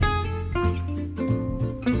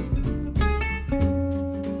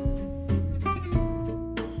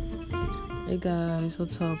guys,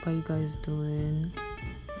 what's up? How you guys doing?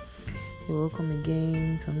 You're welcome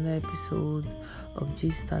again to another episode of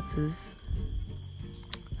G Status.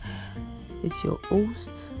 It's your host,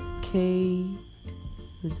 K,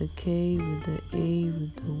 with the K, with the A,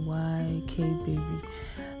 with the Y, K baby.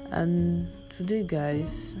 And today,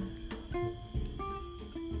 guys,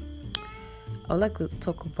 I'd like to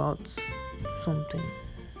talk about something.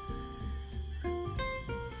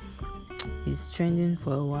 It's trending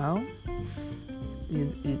for a while.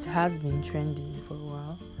 It has been trending for a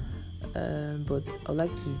while, but I'd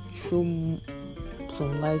like to throw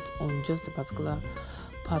some light on just a particular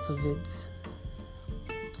part of it.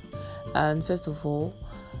 And first of all,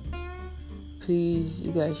 please,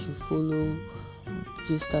 you guys should follow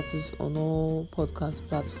G Status on all podcast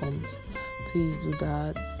platforms. Please do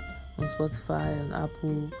that on Spotify and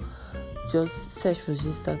Apple. Just search for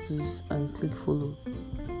G Status and click follow.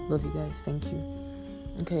 Love you guys. Thank you.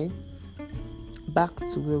 Okay. Back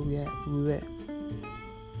to where we were.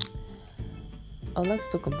 I'd like to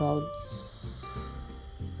talk about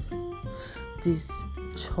this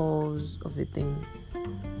chores of a thing.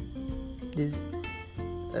 This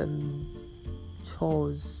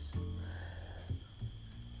chores,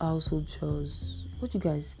 household chores. What do you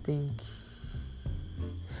guys think?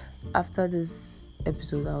 After this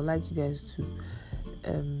episode, I would like you guys to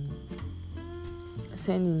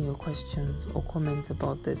send in your questions or comments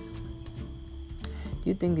about this. Do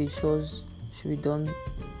you think the chores should be done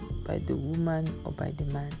by the woman or by the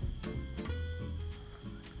man?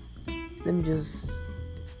 Let me just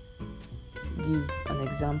give an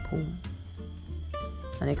example,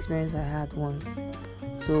 an experience I had once.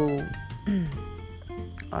 So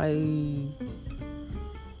I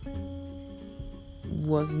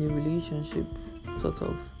was in a relationship, sort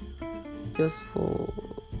of, just for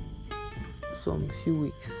some few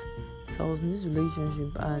weeks. So I was in this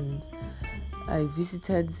relationship and I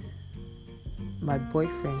visited my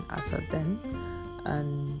boyfriend as at then,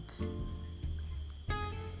 and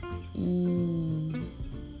he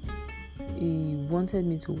wanted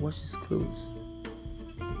me to wash his clothes,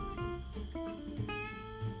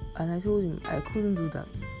 and I told him I couldn't do that.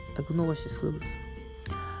 I could not wash his clothes.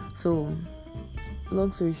 So,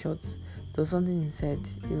 long story short, there was something he said.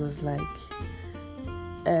 It was like,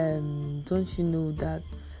 don't you know that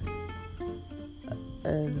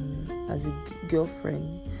as a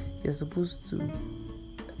girlfriend, you're supposed to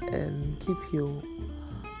keep your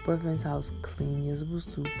boyfriend's house clean. You're supposed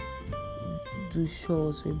to do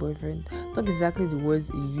chores for your boyfriend. Not exactly the words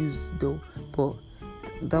he used though, but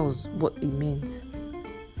that was what he meant.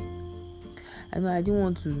 I know I didn't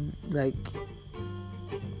want to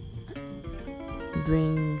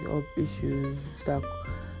bring up issues, start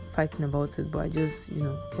fighting about it, but I just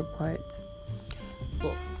kept quiet.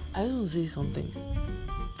 But I just want to say something.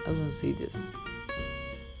 I just want to say this.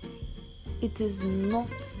 It is not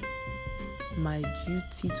my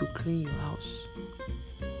duty to clean your house.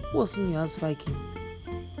 Who was cleaning your house if I came?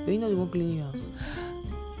 You're not the one cleaning your house.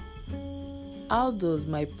 How does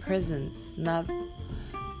my presence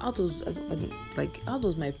how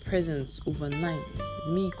does my presence overnight,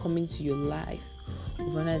 me coming to your life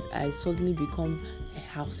overnight, I suddenly become a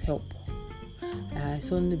house help? I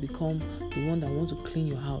suddenly become the one that want to clean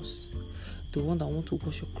your house, the one that want to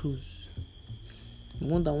wash your clothes, the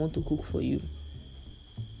one that want to cook for you.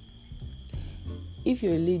 If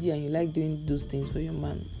you're a lady and you like doing those things for your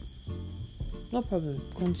man, no problem.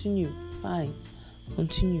 Continue. Fine.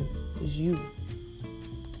 Continue. It's you.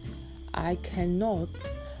 I cannot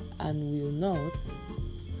and will not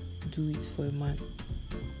do it for a man.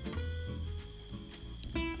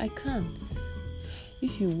 I can't.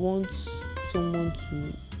 If you want someone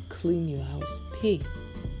to clean your house, pay.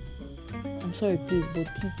 I'm sorry, please, but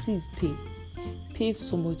please pay. Pay for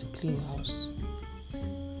somebody to clean your house.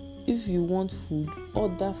 If you want food,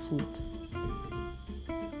 order food.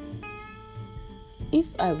 If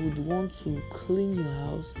I would want to clean your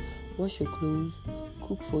house, wash your clothes,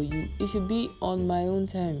 cook for you, it should be on my own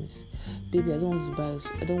terms. Baby, I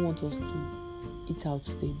don't want us to eat out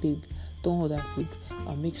today. Babe, don't order food.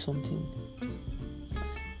 I'll make something.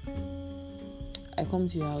 I come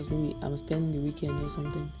to your house, maybe I'm spending the weekend or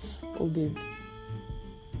something. Oh, babe,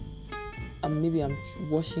 maybe I'm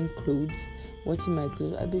washing my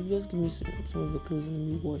clothes. Babe, just give me some of the clothes and let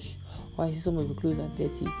me wash. Or I see some of the clothes are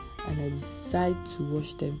dirty and I decide to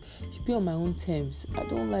wash them. It should be on my own terms. I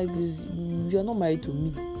don't like this. You are not married to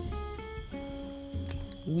me.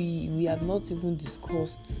 We have not even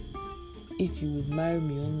discussed if you would marry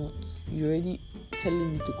me or not. You're already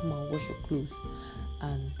telling me to come and wash your clothes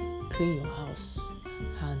and clean your house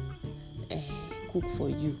and cook for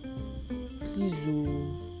you. Please,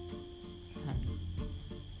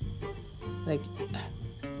 Like,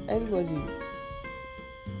 everybody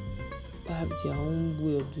have their own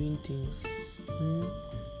way of doing things.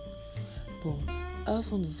 But I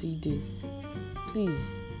also want to say this. Please,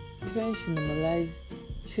 parents should normalize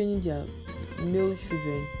training their male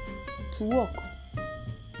children to work.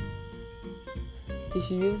 They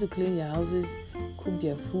should be able to clean their houses, cook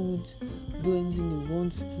their food, do anything they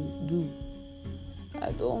want to do.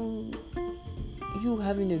 You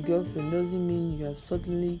having a girlfriend doesn't mean you have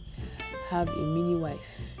suddenly have a mini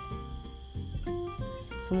wife.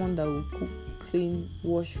 Someone that will cook, clean,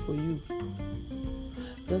 wash for you.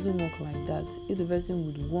 Doesn't work like that. If the person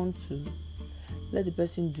would want to, let the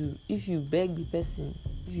person do. If you beg the person,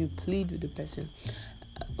 if you plead with the person,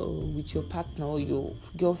 with your partner or your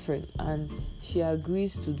girlfriend, and she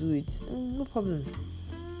agrees to do it, no problem.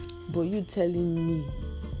 But you telling me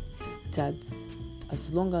that as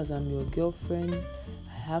long as I'm your girlfriend,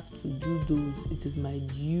 I have to do those, it is my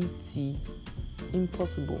duty.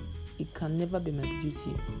 Impossible. It can never be my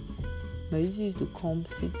duty. My duty is to come,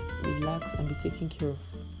 sit, relax, and be taken care of.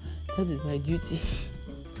 That is my duty.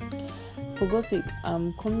 For God's sake,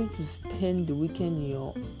 I'm coming to spend the weekend in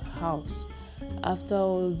your house after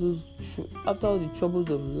all the troubles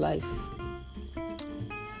of life,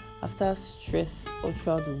 after stress all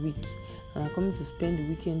throughout the week, and I'm coming to spend the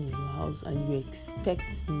weekend in your house, and you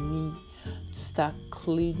expect me to start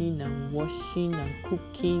cleaning and washing and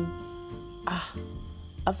cooking.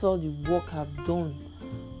 After all the work I've done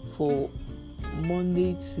for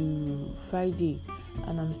Monday to Friday,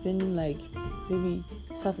 and I'm spending like maybe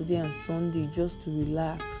Saturday and Sunday just to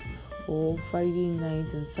relax, or Friday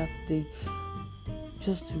night and Saturday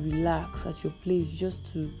just to relax at your place, just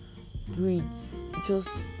to breathe, just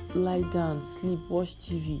lie down, sleep, watch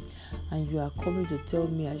TV, and you are coming to tell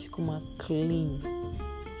me I should come and clean.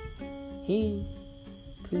 Hey,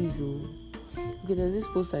 please, okay, there's this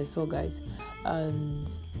post I saw, guys, and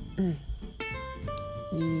it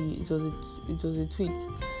was a tweet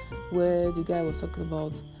where the guy was talking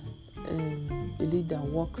about a lady that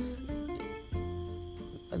works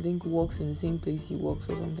in the same place he works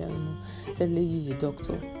or something, I don't know. Said lady is a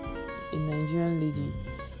doctor, a Nigerian lady,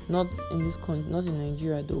 not in this not in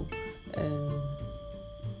Nigeria though,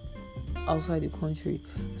 outside the country.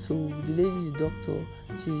 So the lady is a doctor,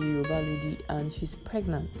 she's a Yoruba lady, and she's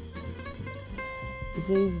pregnant. He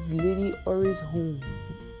says the lady always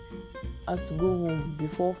has to go home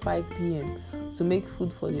before 5 p.m. to make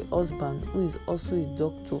food for the husband, who is also a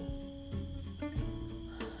doctor.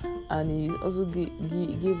 And he also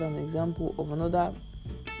gave an example of another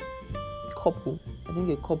couple, I think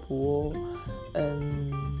a couple or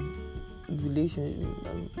relation,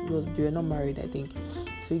 they were not married, I think.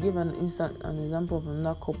 So he gave an example of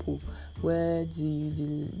another couple where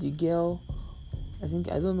the girl, I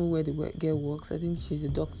don't know where the girl works, I think she's a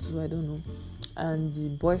doctor, so I don't know. And the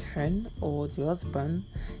boyfriend or the husband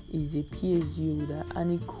is a PhD holder,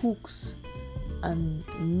 and he cooks and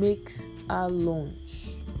makes her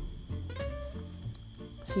lunch.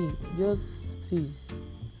 See, just please,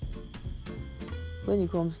 when it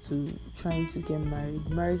comes to trying to get married,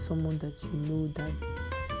 marry someone that you know that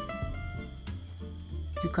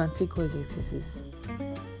you can take all his excesses.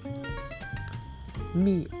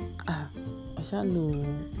 Me, I shall know.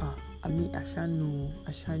 I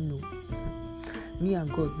shall know. Me and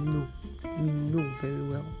God know. We know very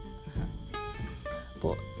well.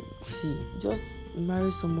 But see, just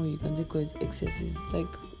marry someone you can take all his excesses.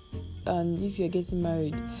 And if you're getting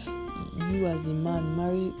married, you as a man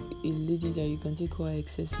marry a lady that you can take all her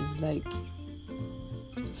excesses. Like,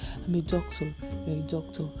 I'm a doctor, you're a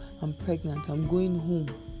doctor, I'm pregnant, I'm going home,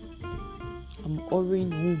 I'm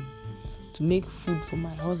hurrying home to make food for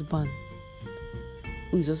my husband,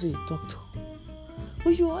 who is also a doctor.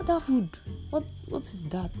 We should order food. What is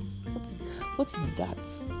that? What is that?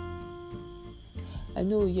 I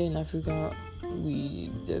know here in Africa,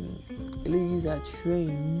 ladies are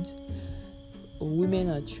trained, or women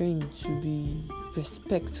are trained to be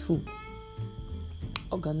respectful,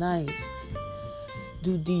 organized,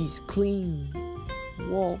 do this, clean,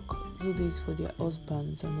 walk, do this for their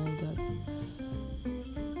husbands and all that.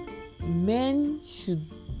 Men should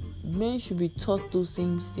be taught those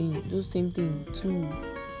same things too.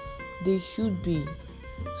 They should be,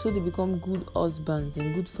 so they become good husbands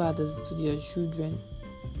and good fathers to their children.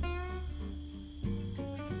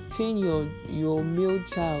 Train your male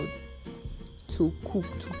child to cook,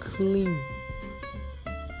 to clean,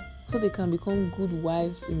 so they can become good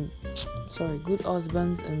wives and good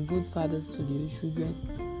husbands and good fathers to their children.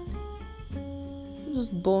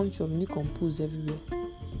 Just bunch of nincompoos everywhere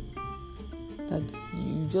that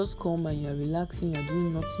you just come and you're relaxing, you're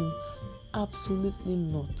doing nothing. Absolutely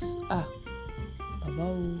not.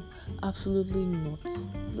 Baba, absolutely not.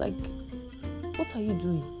 Like, what are you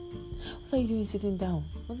doing? What are you doing sitting down?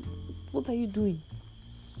 What are you doing?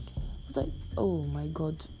 Oh my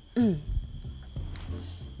God.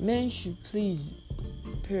 Men should please,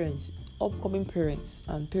 parents, upcoming parents,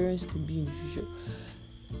 and parents to be in the future,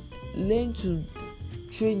 learn to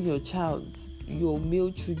train your child, your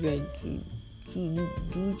male children, to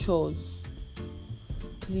do chores.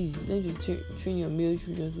 Please learn to train your male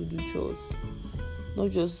children to do chores, not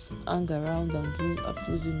just hang around and do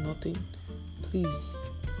absolutely nothing. Please.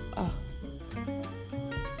 I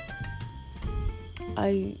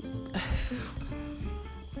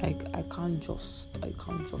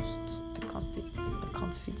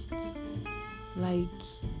can't fit it. Like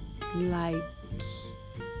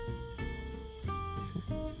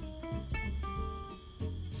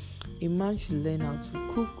a man should learn how to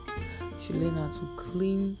cook, should learn how to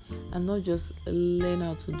clean, and not just learn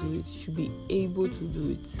how to do it. Should be able to do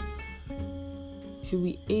it.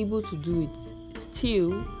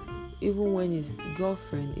 Still, even when his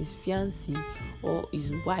girlfriend, his fiancée, or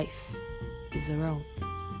his wife is around.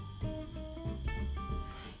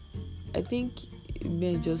 I think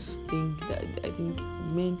men think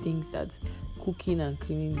that cooking and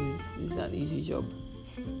cleaning is an easy job.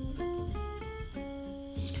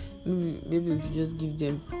 Maybe we should just give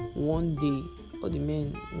them one day, or the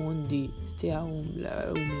men one day, stay at home,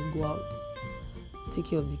 women go out, take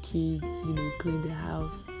care of the kids, clean the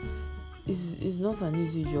house. It's not an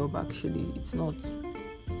easy job, actually. It's not.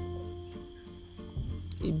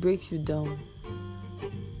 It breaks you down.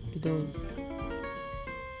 It does.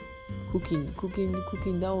 Cooking,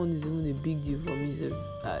 that one is even a big deal for me.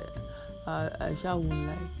 I won't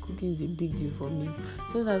lie. Cooking is a big deal for me.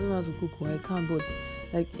 Because I don't know how to cook, I can't, but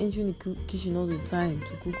like entering the kitchen all the time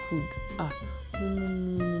to cook food.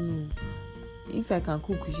 No. If I can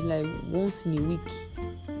cook, it's like once in a week.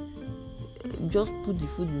 Just put the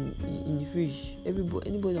food in the fridge.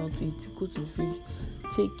 Anybody that wants to eat, go to the fridge,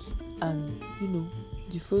 take and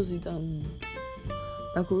defrost it and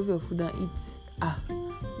microwave your food and eat.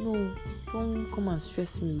 No, don't come and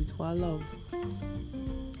stress me with love.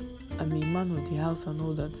 I'm a man of the house and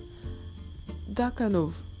all that. That kind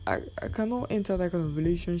of I cannot enter that kind of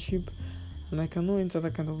relationship, and I cannot enter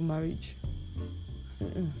that kind of marriage.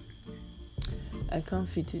 I can't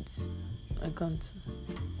fit it. I can't.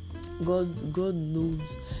 God knows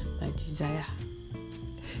my desire.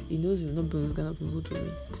 He knows you're not bring those kind of people to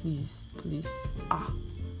me. Please.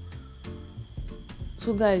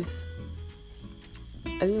 So guys,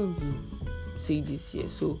 I didn't want to say this here.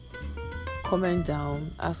 So comment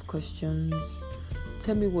down, ask questions,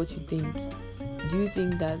 tell me what you think. Do you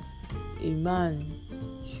think that a man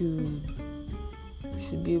should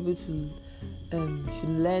be able to should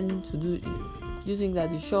learn to do? Do you think that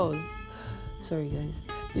the chores? Sorry guys.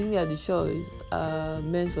 Do you think that the chores are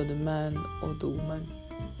meant for the man or the woman?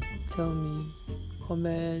 Tell me,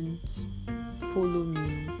 comment, follow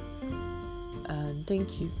me, and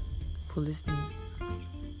thank you for listening.